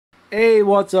Hey,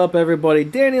 what's up everybody?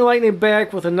 Danny Lightning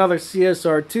back with another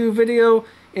CSR2 video,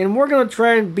 and we're going to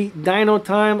try and beat dyno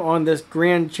time on this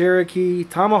Grand Cherokee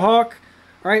Tomahawk.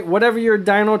 Alright, whatever your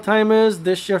dyno time is,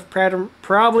 this shift pattern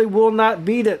probably will not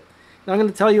beat it. And I'm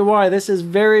going to tell you why. This is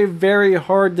very, very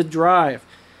hard to drive.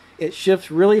 It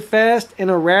shifts really fast and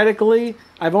erratically.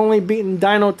 I've only beaten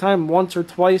dyno time once or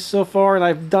twice so far, and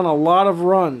I've done a lot of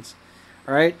runs.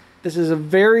 Alright? This is a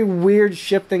very weird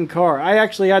shifting car. I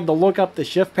actually had to look up the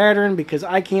shift pattern because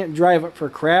I can't drive it for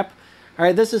crap.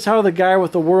 Alright, this is how the guy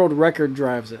with the world record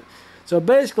drives it. So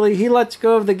basically, he lets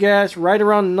go of the gas right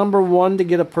around number 1 to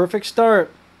get a perfect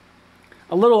start.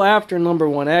 A little after number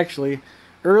 1, actually.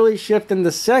 Early shift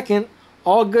into second,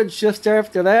 all good shifts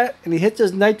after that, and he hits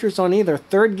his nitrous on either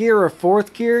 3rd gear or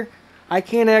 4th gear. I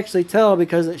can't actually tell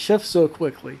because it shifts so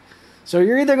quickly. So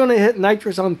you're either going to hit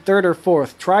nitrous on 3rd or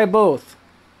 4th. Try both.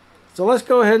 So let's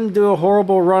go ahead and do a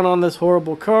horrible run on this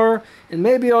horrible car, and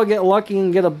maybe I'll get lucky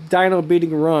and get a dyno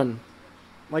beating run.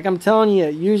 Like I'm telling you,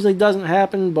 it usually doesn't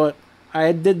happen, but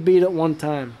I did beat it one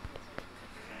time.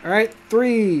 Alright,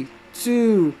 3,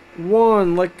 2,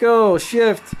 1, let go,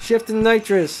 shift, shift in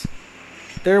nitrous.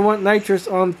 There went nitrous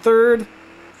on 3rd.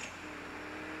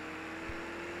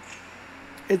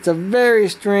 It's a very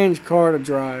strange car to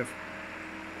drive.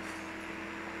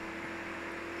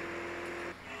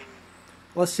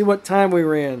 Let's see what time we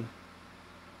ran.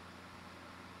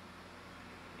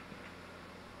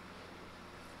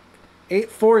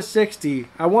 8:460.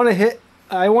 I want to hit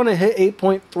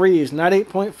 8.3s, not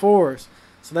 8.4s.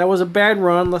 So that was a bad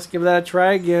run. Let's give that a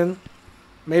try again.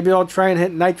 Maybe I'll try and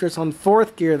hit nitrous on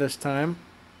 4th gear this time.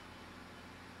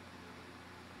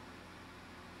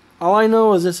 All I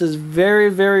know is this is very,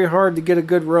 very hard to get a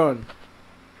good run.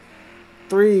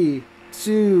 3,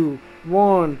 2,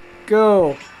 1,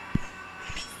 go.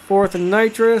 4th and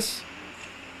nitrous.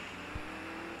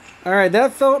 Alright,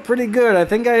 that felt pretty good. I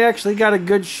think I actually got a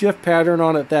good shift pattern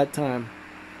on it that time.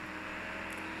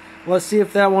 Let's see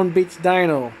if that one beats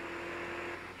dyno.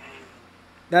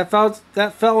 That felt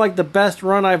like the best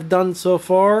run I've done so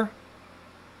far.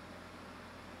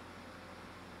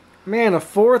 Man, a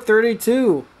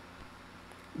 4:32.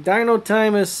 Dyno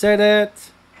time is set at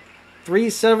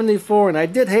 3:74, and I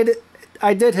did hit it.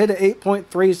 I did hit a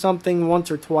 8.3 something once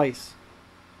or twice.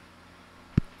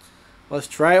 Let's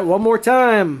try it one more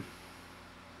time.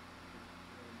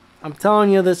 I'm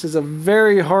telling you, this is a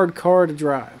very hard car to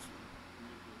drive.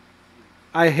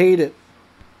 I hate it.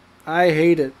 I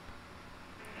hate it.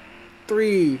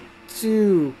 3,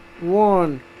 2,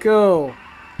 1, go.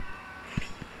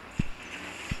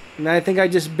 And I think I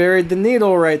just buried the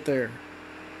needle right there.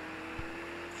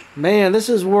 Man, this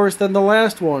is worse than the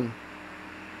last one.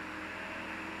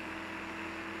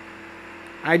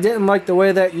 I didn't like the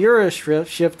way that Urus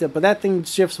shifted, but that thing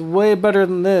shifts way better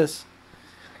than this.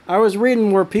 I was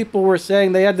reading where people were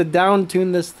saying they had to down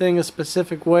tune this thing a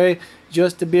specific way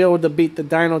just to be able to beat the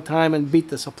dyno time and beat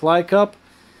the supply cup.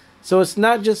 So it's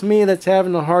not just me that's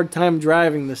having a hard time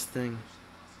driving this thing.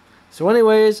 So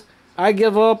anyways, I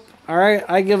give up. Alright,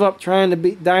 I give up trying to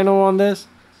beat dyno on this.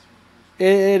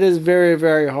 It is very,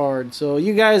 very hard. So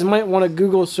you guys might want to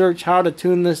Google search how to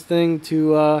tune this thing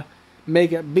to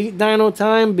make it beat dyno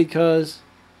time, because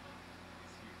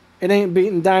it ain't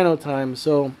beating dyno time.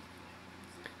 So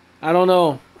I don't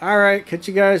know. Alright, catch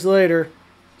you guys later.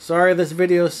 Sorry this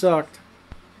video sucked.